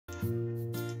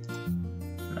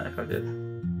I fucked it.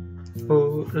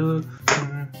 Oh,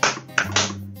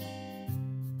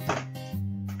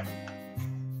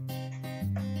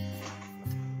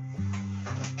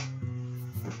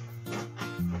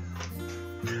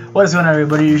 What is going on,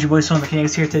 everybody? It's your boy Soul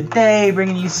Mechanics here today,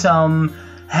 bringing you some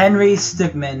Henry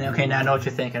Stickmin. Okay, now I know what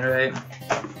you're thinking, right?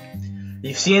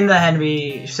 You've seen the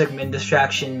Henry Stickmin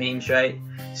distraction memes, right?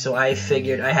 So I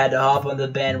figured I had to hop on the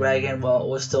bandwagon while it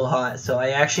was still hot. So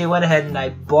I actually went ahead and I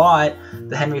bought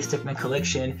the Henry Stickmin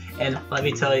collection. And let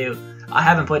me tell you, I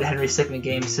haven't played a Henry Stickmin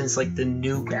game since like the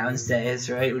Newgrounds days,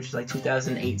 right? Which is like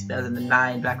 2008,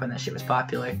 2009, back when that shit was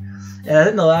popular. And I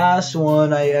think the last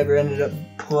one I ever ended up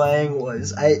playing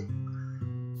was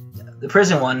the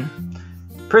prison one.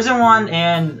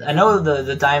 And I know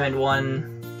the diamond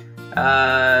one,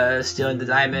 stealing the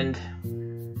diamond.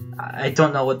 I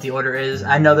don't know what the order is.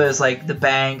 I know there's like the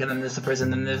bank, and then there's the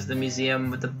prison, and then there's the museum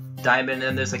with the diamond,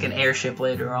 and there's like an airship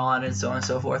later on, and so on and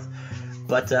so forth.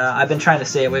 But I've been trying to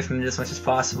stay away from it as much as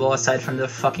possible, aside from the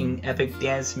fucking epic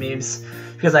dance memes,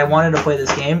 because I wanted to play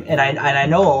this game, and I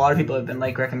know a lot of people have been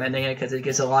like recommending it because it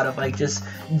gets a lot of like just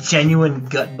genuine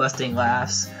gut busting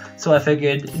laughs. So I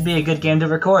figured it'd be a good game to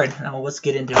record. Now let's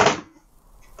get into it.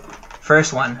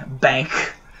 First one, bank.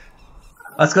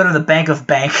 Let's go to the bank of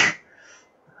bank.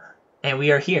 And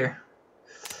we are here.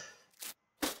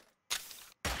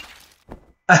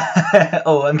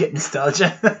 Oh, I'm getting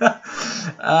nostalgia.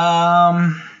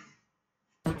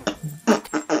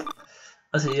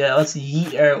 Let's see. Yeah, let's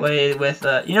yeet our way with.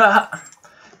 You know, I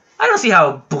don't see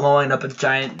how blowing up a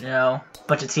giant,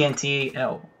 bunch of TNT.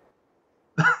 Oh.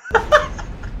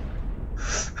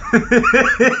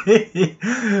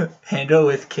 Handle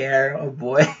with care. Oh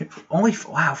boy. Only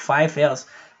wow, 5 fails.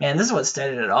 Man, this is what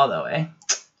started it all, though, eh?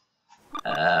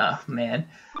 Man.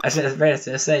 I was going to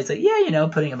say, it's like, yeah,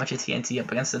 putting a bunch of TNT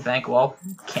up against the bank wall.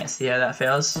 Can't see how that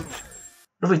fails. What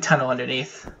if we tunnel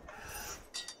underneath?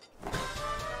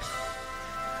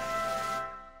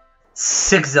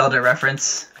 6 Zelda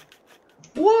reference.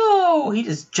 Whoa! He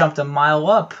just jumped a mile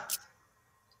up.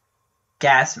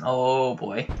 Gas. Oh,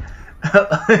 boy.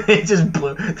 It just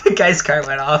blew. The guy's car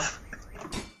went off.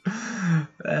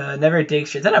 Never dig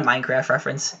straight. Is that a Minecraft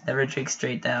reference? Never dig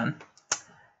straight down.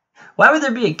 Why would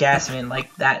there be a gas main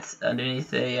like that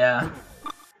underneath a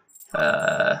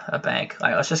bank?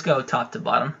 Alright, let's just go top to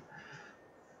bottom.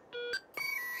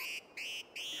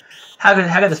 How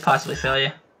could this possibly fail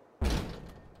you?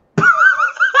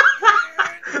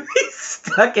 He's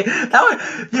stuck in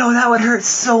that would hurt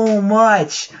so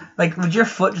much. Like, would your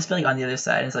foot just be like on the other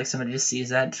side? And it's like somebody just sees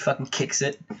that, just fucking kicks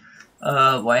it.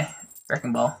 Oh boy,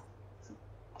 wrecking ball.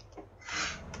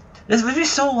 This would be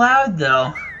so loud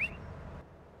though.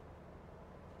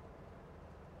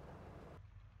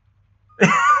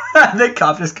 The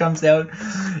cop just comes out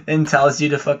and tells you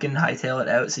to fucking hightail it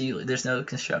out, so there's no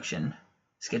construction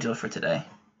scheduled for today.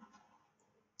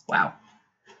 Wow.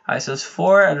 Alright, so it's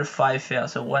 4 out of 5 fail,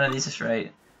 so one of these is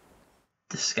right.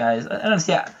 Disguise. I don't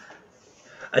see a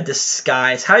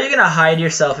disguise. How are you gonna hide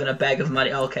yourself in a bag of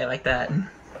money? Oh, okay, like that.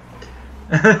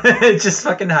 Just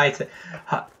fucking hide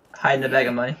in a bag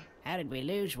of money. How did we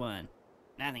lose one?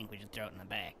 I think we should throw it in the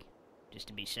back, just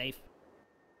to be safe.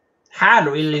 How do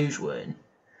we lose one?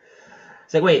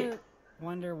 It's like, wait.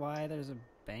 Wonder why there's a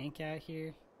bank out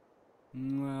here?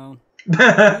 Well,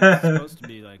 it's supposed to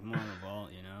be like more of a vault,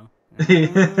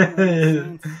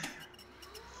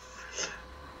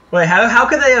 Wait, how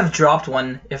could they have dropped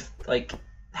one if, like,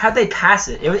 how'd they pass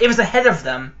it? It was ahead of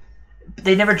them, but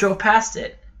they never drove past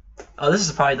it. Oh, this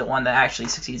is probably the one that actually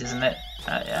succeeds, isn't it?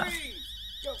 Yeah.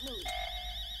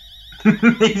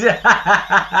 He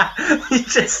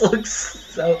just looks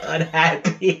so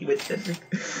unhappy with this.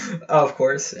 Oh, of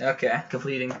course. Okay.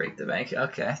 Completing break the bank.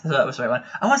 Okay. So that was the right one.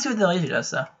 I want to see what the laser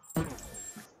does, though.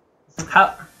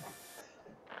 How?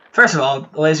 First of all,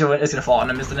 the laser is going to fall on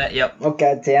him, isn't it? Yep. Oh,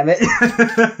 god damn it.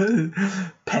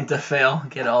 Penta fail.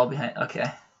 Get all behind. Okay.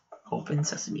 Open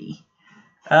sesame.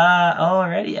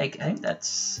 Alrighty. I think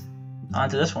that's on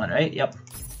to this one, right? Yep.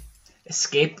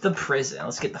 Escape the prison.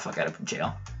 Let's get the fuck out of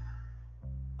jail.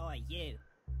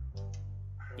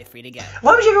 You're free to go.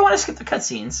 Why would you ever want to skip the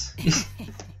cutscenes?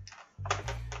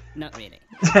 Not really.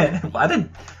 What an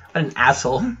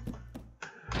asshole.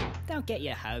 Don't get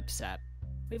your hopes up.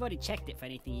 We've already checked it for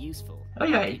anything useful. Oh,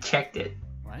 you already checked it.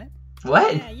 What?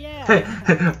 What?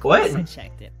 Yeah. What? I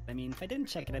checked it. I mean, if I didn't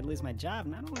check it, I'd lose my job,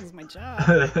 and I don't lose my job.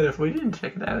 If we didn't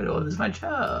check it out, I'd lose my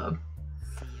job.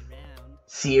 See you around.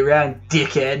 See you around,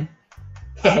 dickhead.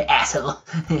 Asshole.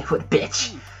 What a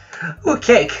bitch. Ooh,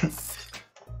 cake.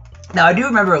 Now, I do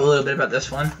remember a little bit about this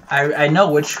one. I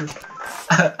know which...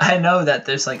 I know that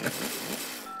there's like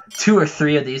 2 or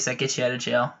 3 of these that get you out of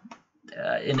jail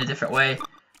in a different way.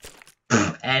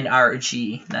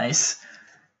 NRG, nice.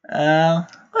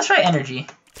 Let's try energy.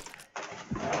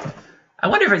 I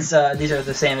wonder if it's these are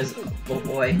the same as. Oh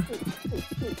boy.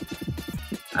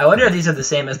 I wonder if these are the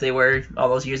same as they were all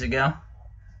those years ago.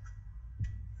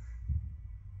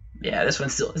 Yeah, this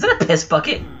one's still. Is that a piss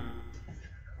bucket?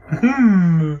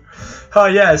 Oh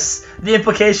yes, the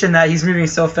implication that he's moving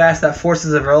so fast that force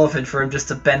is irrelevant for him just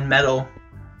to bend metal.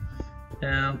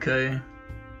 Yeah, okay.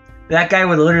 That guy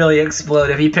would literally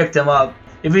explode if he picked him up.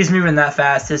 If he's moving that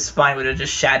fast, his spine would have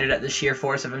just shattered at the sheer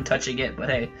force of him touching it. But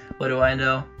hey, what do I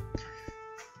know?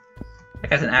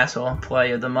 That guy's an asshole.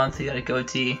 Employee of the month. He got a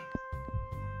goatee.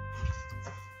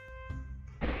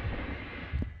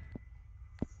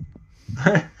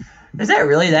 Is that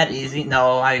really that easy?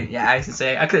 No, I can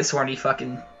say I could have sworn he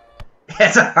fucking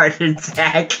has a heart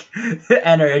attack.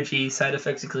 Energy side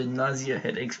effects include nausea,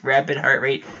 headaches, rapid heart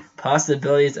rate,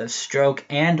 possibilities of stroke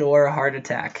and/or heart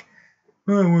attack.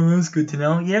 Oh, well, that's good to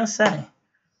know. You don't say.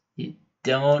 You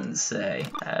don't say.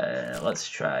 Let's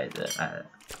try the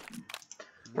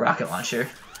rocket launcher.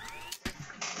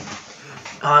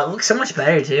 Oh, it looks so much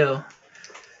better too.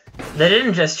 They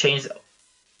didn't just change.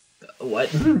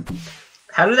 What?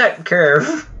 How did that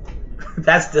curve?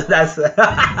 That's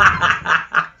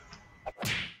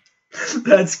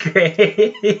that's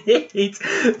great.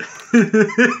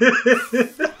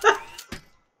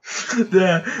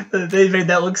 They made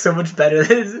that look so much better.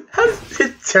 How does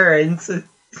it turn?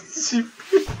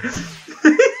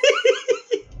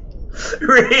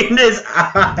 Right in his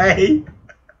eye.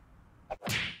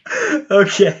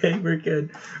 Okay, we're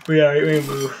good. We alright. We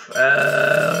move.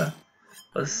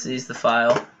 Let's seize the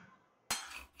file.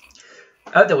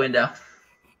 Out the window.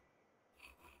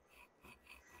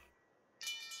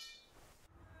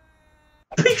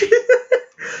 A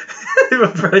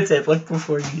pro tip, look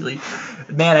before you leave.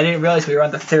 Man, I didn't realize we were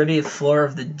on the 30th floor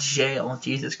of the jail.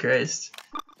 Jesus Christ.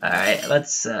 Alright,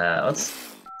 let's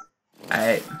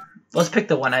pick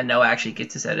the one I know actually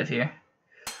gets us out of here.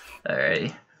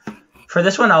 Alrighty. For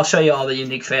this one, I'll show you all the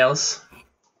unique fails.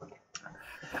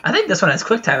 I think this one has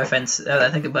quick time offense, now that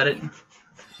I think about it.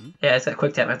 Yeah, it's got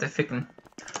quick time after freaking.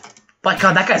 My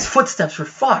god, that guy's footsteps were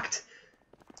fucked!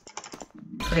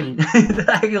 I can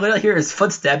literally hear his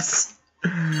footsteps.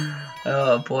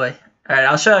 Oh boy. Alright,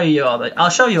 I'll show you all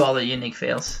the unique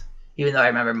fails. Even though I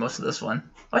remember most of this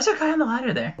one. Why is there a guy on the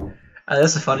ladder there? Oh,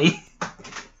 this is funny.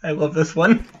 I love this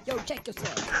one. Yo, check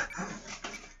yourself.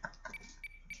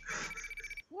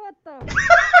 What the?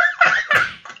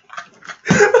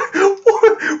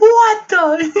 What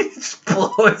the? It just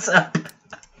blows up.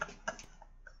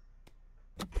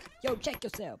 Yo, check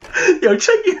yourself. Yo,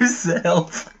 check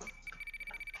yourself.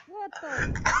 What the?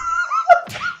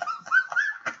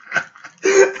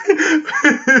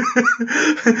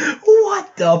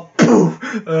 What the poof?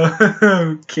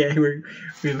 Okay,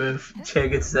 we move. Chair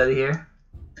gets us out of here.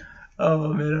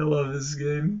 Oh man, I love this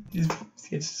game.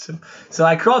 So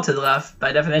I crawled to the left.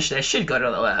 By definition, I should go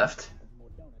to the left.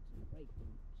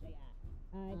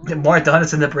 More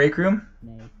donuts in the break room?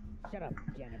 Shut up,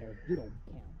 janitor. You don't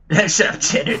count. Shut up,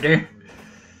 janitor.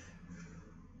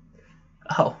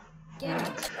 Oh.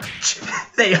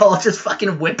 They all just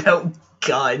fucking whip out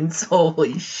guns.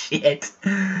 Holy shit.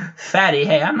 Fatty.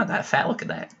 Hey, I'm not that fat. Look at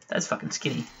that. That's fucking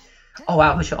skinny. Oh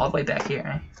wow, we should all the way back here,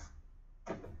 eh?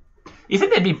 You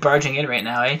think they'd be barging in right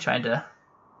now, eh? Trying to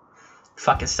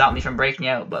fucking stop me from breaking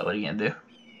out, but what are you gonna do?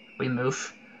 We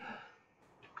move.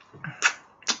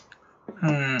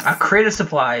 A crate of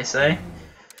supplies, eh?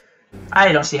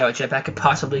 I don't see how a jetpack could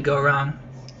possibly go wrong.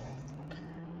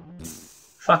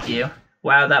 Fuck you.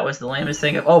 Wow, that was the lamest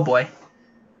thing of— oh boy.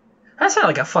 That sounded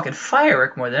like a fucking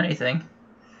firework more than anything.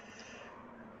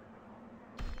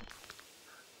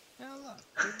 Oh, look,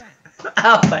 you're back.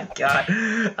 Oh my god.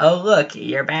 Oh look,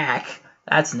 you're back.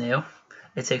 That's new.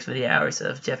 It takes many hours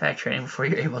of jetpack training before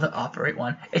you're able to operate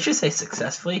one. It should say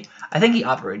successfully. I think he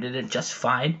operated it just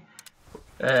fine.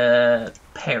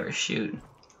 Parachute.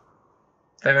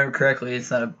 If I remember correctly,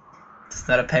 it's not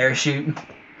a parachute.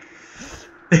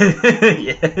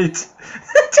 Yeah, it's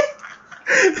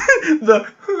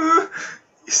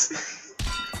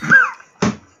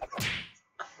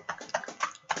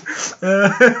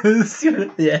see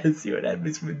what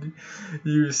happens when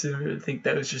you assume or think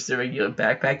that was just a regular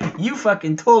backpack. You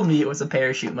fucking told me it was a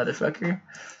parachute, motherfucker.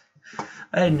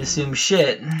 I didn't assume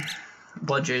shit.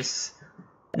 Bludgers.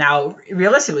 Now,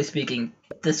 realistically speaking,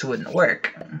 this wouldn't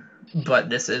work. But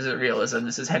this isn't realism.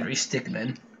 This is Henry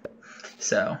Stickmin.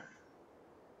 So,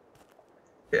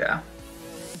 yeah.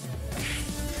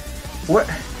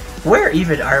 Where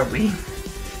even are we?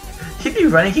 He'd be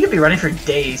running. He could be running for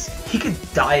days. He could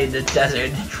die in the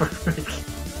desert.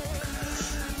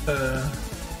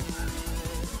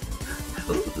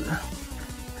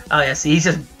 Oh yeah, see, he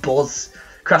just bolts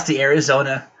across the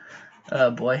Arizona. Oh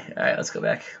boy. All right, let's go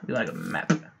back. We want to go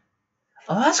map.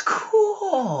 Oh, that's cool.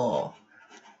 Oh,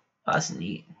 that's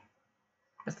neat.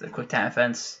 That's the quick time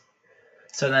fence.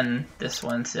 So then this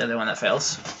one's the other one that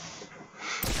fails.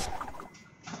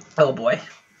 Oh boy.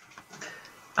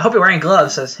 I hope you're wearing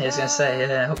gloves, as he was gonna say.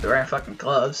 Yeah, I hope you're wearing fucking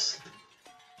gloves.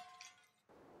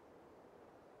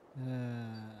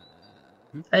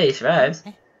 Hey, he survived.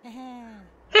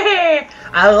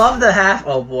 I love the half.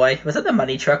 Oh boy, was that the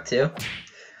money truck too?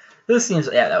 This seems.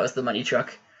 Yeah, that was the money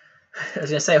truck. I was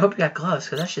gonna say, I hope you got gloves,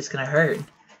 because that shit's gonna hurt.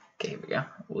 Okay, here we go.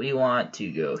 We want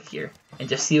to go here and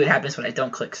just see what happens when I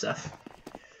don't click stuff.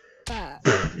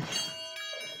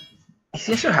 He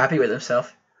seems so happy with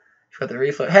himself. For the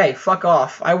reflow. Hey, fuck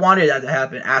off. I wanted that to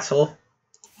happen, asshole.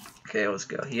 Okay, let's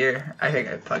go here. I think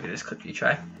I probably could just click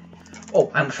retry. Oh,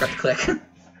 I almost forgot to click. See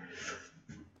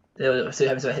what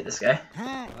happens if I hit this guy.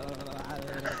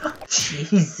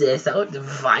 Jesus, that looked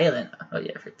violent. Oh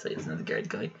yeah, for tell you, there's another guard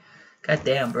going. God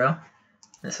damn, bro.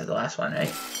 This is the last one,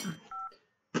 right?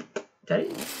 Did I?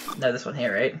 No, this one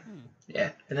here, right?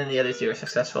 Yeah, and then the other two are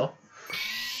successful.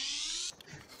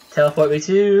 Teleport me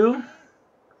to...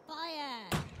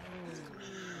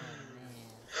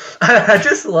 I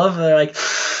just love the like,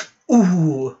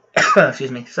 ooh,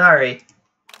 excuse me, sorry.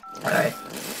 Alright,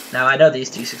 now I know these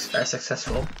two are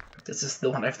successful. This is the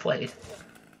one I've played.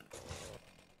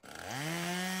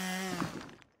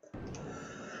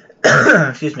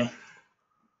 Excuse me.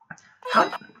 How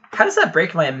does that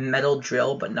break my metal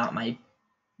drill but not my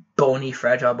bony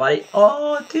fragile body?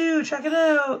 Oh, dude, check it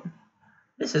out.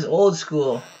 This is old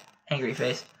school. Angry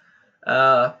face.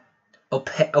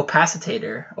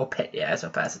 Opacitator. Yeah, it's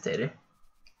opacitator.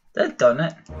 That's done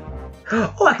it.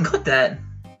 Oh, I can click that.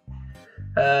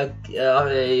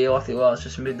 Off the walls,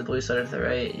 just move the blue side to the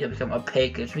right. You'll become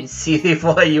opaque, which means see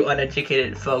for you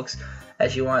uneducated folks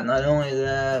as you want. Not only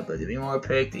that, but to be more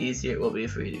opaque, the easier it will be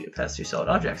for you to get past through solid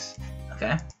objects.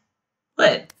 Okay.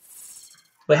 Lit.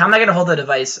 Wait, how am I gonna hold the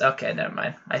device? Okay, never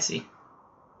mind. I see.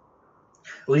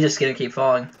 We just gonna keep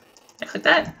falling. Can I click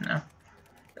that? No.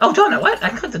 Oh, donut, what? I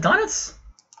can click the donuts?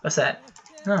 What's that?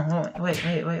 No, wait.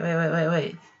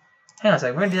 Hang on a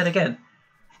second, we're gonna do that again.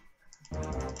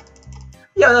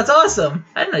 Yo, that's awesome!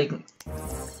 I didn't know you can...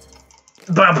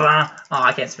 Oh,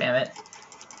 I can't spam it.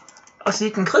 Oh, so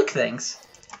you can click things.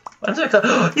 What am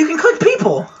I you can click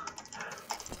people!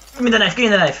 Give me the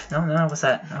knife, No, what's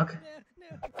that? Okay.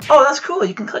 Oh, that's cool,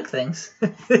 you can click things.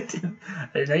 I didn't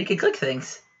know you could click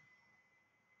things.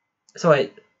 So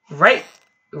wait,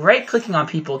 right-clicking on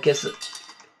people gives it...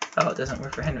 Oh, it doesn't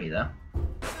work for Henry, though.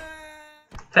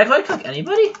 Can I right-click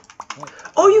anybody?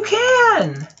 Oh, you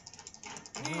can!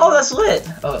 Oh, that's lit!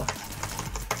 Oh.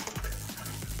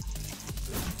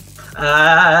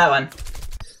 That one.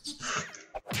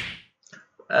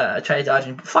 Try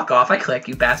dodging. Fuck off, I click,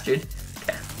 you bastard.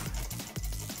 Okay.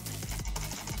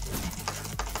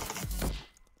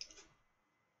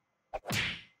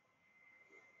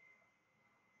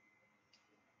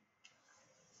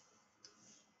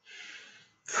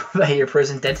 I hear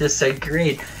prison dentists are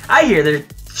great. I hear they're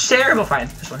terrible. Fine,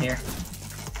 this one here.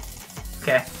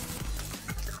 Okay.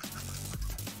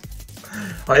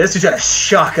 Oh, this dude's got a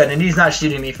shotgun and he's not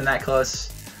shooting me from that close.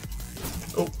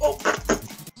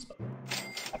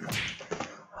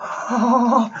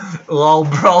 Oh, lol,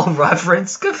 bro,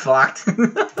 reference. Get fucked.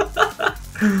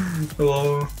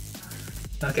 Whoa.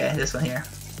 Okay, this one here.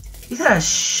 He's got a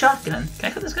shotgun. Can I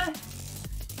click this guy?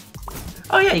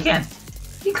 Oh yeah, you can.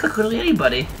 You can click literally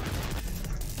anybody.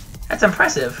 That's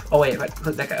impressive. Oh wait,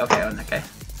 click that guy. Okay, I want that guy.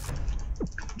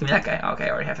 Give me that guy. Okay, I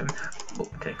already have him. Oh,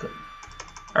 okay, cool.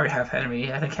 I already have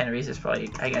Henry. I think Henry's is probably,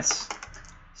 I guess,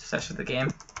 success with the game.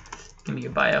 Give me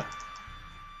your bio.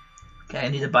 Okay, I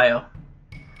need a bio.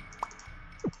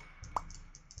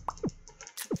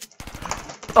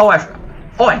 Oh,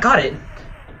 I got it.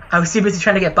 I was too busy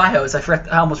trying to get bios. I forgot.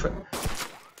 I almost forgot.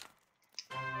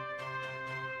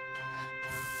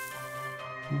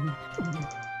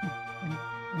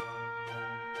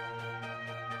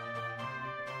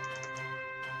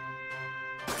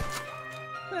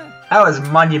 That was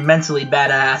monumentally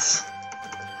badass.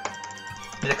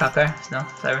 Is a cop car? No,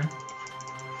 siren.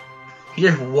 He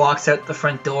just walks out the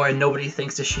front door and nobody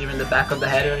thinks to shoot him in the back of the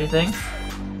head or anything.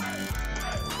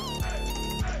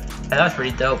 Yeah, that was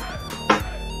pretty dope.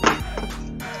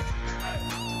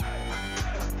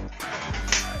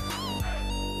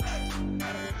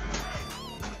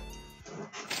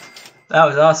 That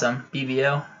was awesome,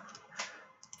 BBO.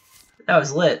 That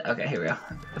was lit. Okay, here we go.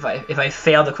 If I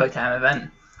fail the quick time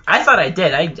event, I thought I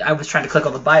did. I was trying to click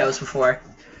all the bios before.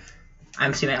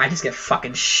 I'm assuming I just get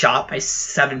fucking shot by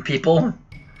 7 people.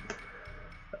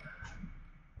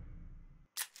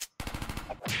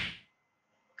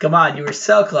 Come on, you were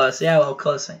so close. Yeah, well,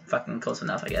 close. Fucking close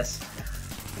enough, I guess.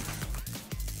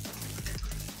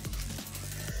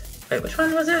 Wait, which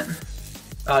one was it?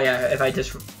 Oh yeah, if I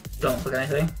just don't click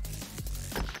anything.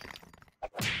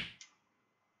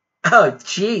 Oh,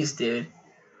 jeez, dude.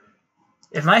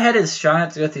 If my head is strong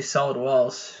enough to go through solid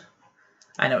walls,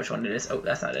 I know which one it is. Oh,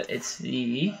 that's not it. It's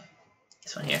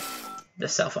this one here, the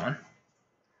cell phone.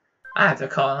 I have to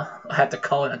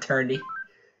call an attorney.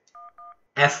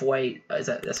 F White. Is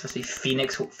that's supposed to be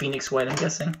Phoenix White? I'm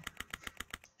guessing.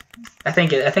 I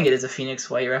think it is a Phoenix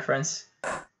White reference.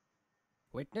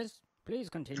 Witness, please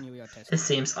continue your testimony. This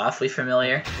seems awfully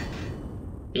familiar.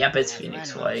 Yep, it's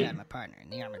Phoenix White. My partner in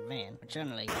the armored van, but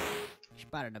suddenly she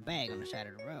spotted a bag on the side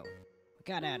of the road. We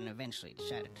got out and eventually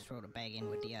decided to throw the bag in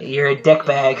with the other. You're a dick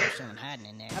bag. Someone hiding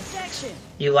in there. Objection!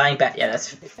 You lying back? Yeah,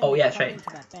 that's. Oh yeah, that's right. Into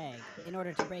that bag in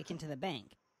order to break into the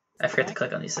bank. I forget to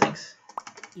click on these things.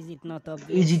 Is it not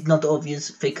obvious? Is it not obvious?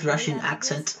 Fake Russian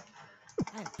accent.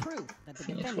 I have proof that the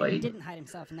Phoenix defendant White. didn't hide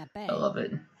himself in that bag. I love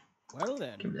it. Well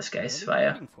then, Give this guy what are you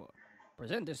fire. waiting for?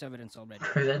 Present this evidence already.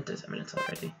 Present this evidence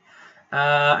already.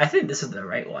 I think this is the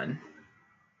right one.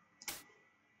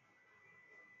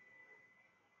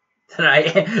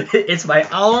 It's my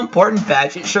all-important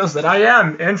badge. It shows that I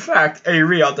am, in fact, a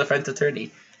real defense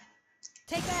attorney.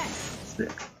 Take that!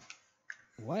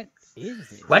 What is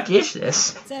this? What is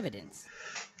this? It's evidence.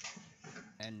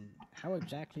 And how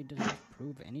exactly does this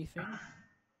prove anything?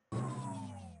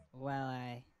 Well,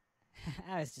 I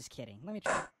was just kidding. Let me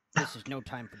try. This is no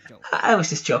time for jokes. I was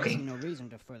just joking. No reason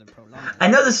to further prolong this. I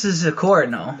know this is a court,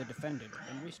 no. The defendant,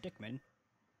 Henry Stickmin.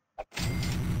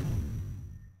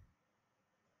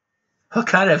 What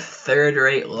kind of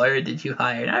third-rate lawyer did you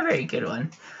hire? Not a very good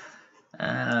one.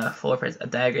 A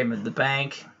diagram of the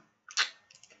bank.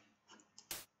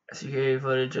 Security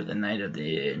footage of the night of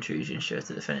the intrusion shows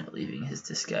the defendant leaving his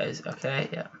disguise. Okay,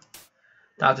 yeah.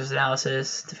 Doctor's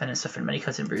analysis. Defendant suffered many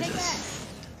cuts and bruises.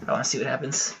 I want to see what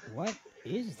happens. What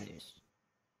is this?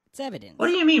 It's evidence. What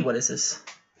do you mean, what is this?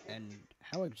 And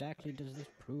how exactly does this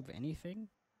prove anything?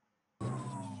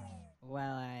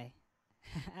 Well, I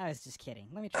was just kidding.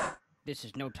 Let me try. This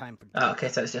is no time for. Oh, okay,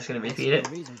 so it's just gonna repeat it.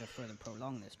 No reason to further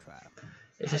prolong this trial.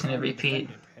 It's just gonna repeat.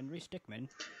 Henry Stickmin.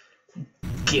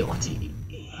 Guilty.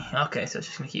 Okay, so it's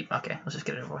just gonna keep. Okay, let's just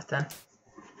get it over with then.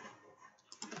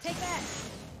 Take that.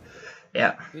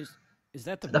 Yeah. Is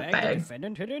that the bag the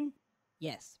defendant hid in?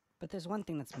 Yes, but there's one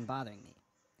thing that's been bothering me.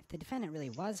 If the defendant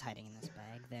really was hiding in this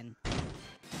bag, then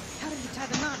how did he tie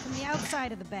the knot from the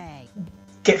outside of the bag?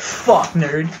 Get fucked,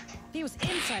 nerd. If he was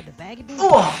inside the bag, it'd be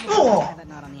impossible to tie that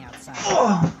knot on the outside.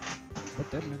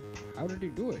 But then, how did he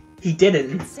do it? He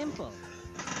didn't. It's simple.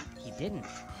 He didn't.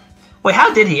 Wait,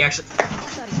 how did he actually? I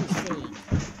thought he was saying.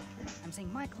 I'm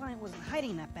saying my client wasn't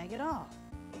hiding in that bag at all.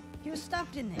 He was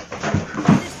stuffed in there.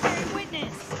 This very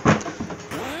witness.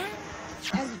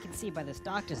 As you can see by this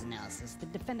doctor's analysis, the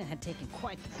defendant had taken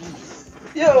quite the beating.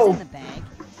 He was in the bag.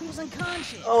 He was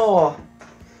unconscious. Oh.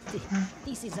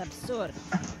 This is absurd.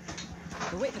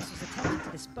 The witness was attempting to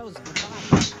dispose of the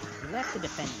body. He left the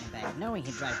defendant in the bag, knowing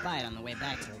he'd drive by it on the way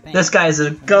back to the bank. This guy is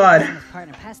a god. His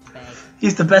partner passed the bag.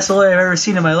 He's the best lawyer I've ever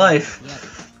seen in my life.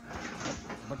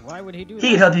 But why would he do that?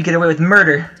 He could help you get away with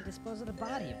murder. To dispose of the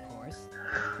body, of course.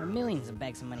 There were millions of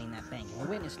bags of money in that bank, and the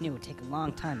witness knew it would take a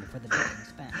long time before the victim was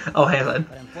spent. Oh, hey, then.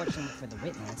 But unfortunately for the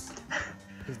witness,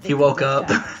 he woke up.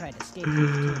 Tried to escape.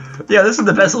 Yeah, this is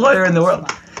the best lawyer in the world.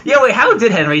 Yeah, wait, how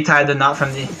did Henry tie the knot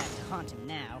from the... To haunt him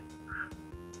now.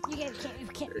 Yeah,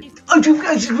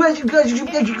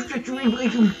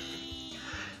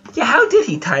 how did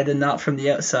he tie the knot from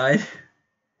the outside?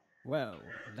 Well,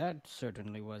 that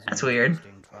certainly was That's weird.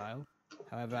 Trial.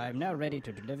 However, I am now ready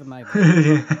to deliver my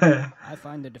verdict. I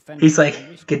find the defendant... He's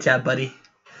like, good job, buddy.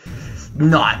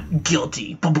 Not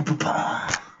guilty.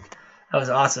 That was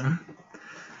awesome.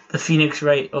 The Phoenix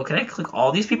Wright. Oh, can I click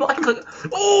all these people? I can click...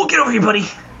 Oh, get over here, buddy!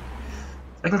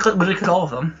 I can click, literally click all of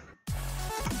them.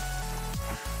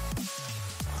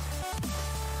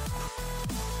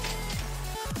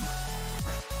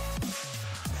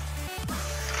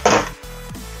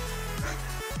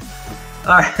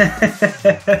 Alright.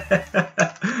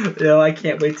 Yo, I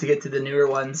can't wait to get to the newer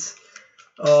ones.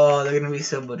 Oh, they're gonna be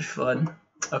so much fun.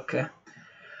 Okay.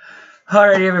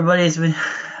 Alrighty, everybody.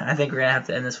 I think we're gonna have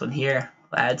to end this one here,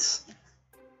 lads.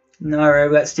 Alright,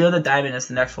 we got Steal the Diamond as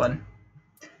the next one.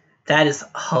 That is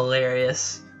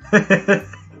hilarious.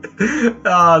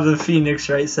 Oh, the Phoenix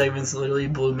Wright segments literally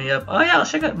blew me up. Oh yeah, I'll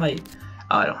check out my...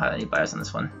 Oh, I don't have any bios on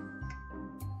this one.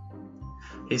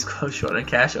 He's close short on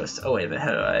cash. Oh wait a minute,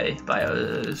 how do I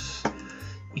bios?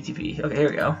 ETP. Okay, here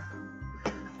we go.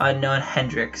 Unknown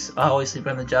Hendrix. I always sleep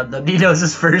on the job. Nobody knows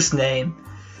his first name.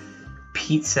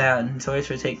 Pete Sound. Notorious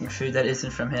for taking food that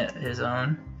isn't from his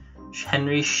own.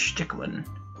 Henry Stickmin.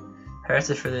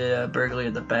 Arrested for the burglary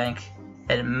of the bank.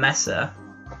 And Mesa.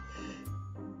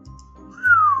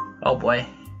 Oh boy.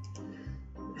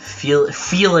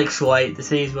 Felix White, the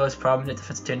city's most prominent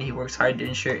defense attorney. He works hard to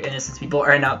ensure innocent people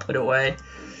are not put away.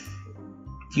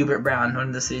 Hubert Brown, one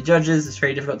of the city judges. It's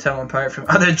very difficult to tell him apart from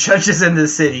other judges in the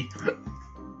city.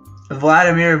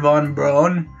 Vladimir von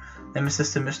Braun,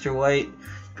 nemesis to Mr. White.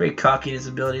 Very cocky in his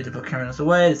ability to put criminals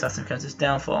away. This often becomes his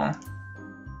downfall.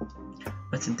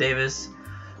 Vincent Davis.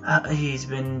 He's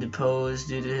been deposed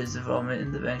due to his involvement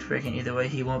in the bank breaking. Either way,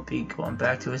 he won't be going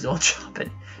back to his old job.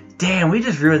 And damn, we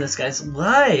just ruined this guy's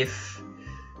life.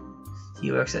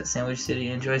 He works at Sandwich City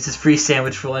and enjoys his free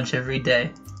sandwich for lunch every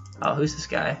day. Oh, who's this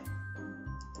guy?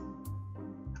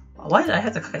 Why did I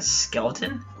have to cook a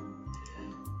skeleton?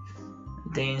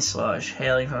 Dane Slosh,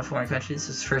 hailing from a foreign country. This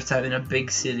is his first time in a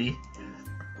big city.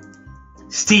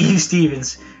 Steve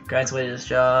Stevens grinds away to his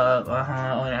job.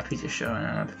 Only that pizza showing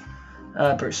up.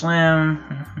 Bert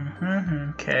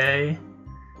Slam. Okay.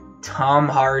 Tom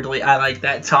Hardy. I like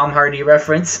that Tom Hardy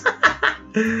reference.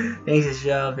 Thanks his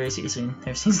job. Very seriously.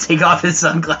 Never seems to take off his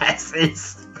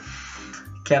sunglasses.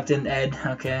 Captain Ed.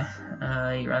 Okay.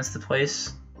 He runs the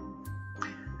place.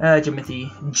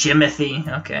 Jimothy.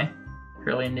 Okay.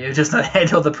 Really new. Does not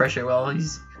handle the pressure well.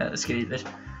 He's kind of a skinny bit.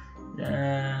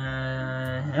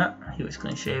 Yeah. He was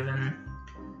clean shaven.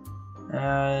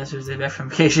 This was the back from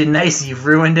vacation. Nice. You've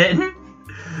ruined it.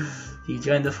 He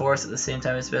joined the force at the same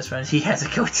time as his best friend. He has a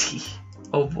goatee.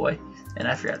 Oh boy. And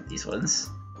I forgot these ones.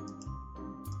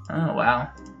 Oh wow.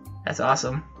 That's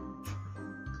awesome.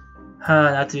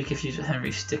 Not to be confused with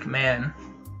Henry Stickmin.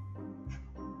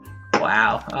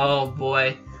 Wow. Oh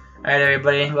boy. Alright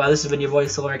everybody. Well, this has been your boy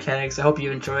Solar Mechanics. I hope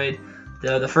you enjoyed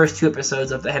the first 2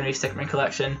 episodes of the Henry Stickmin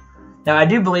collection. Now I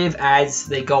do believe as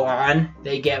they go on,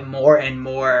 they get more and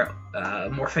more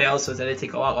fails, so that they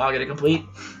take a lot longer to complete.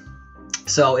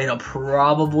 So it'll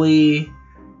probably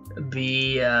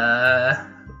be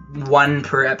 1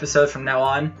 per episode from now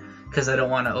on, because I don't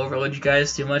want to overload you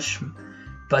guys too much.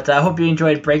 But I hope you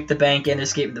enjoyed Break the Bank and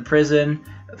Escape the Prison,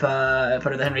 part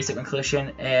of the Henry Stickmin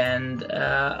collection. And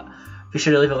be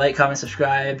sure to leave a like, comment,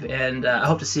 subscribe, and I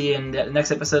hope to see you in the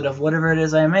next episode of whatever it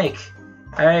is I make.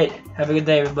 Alright, have a good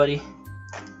day everybody.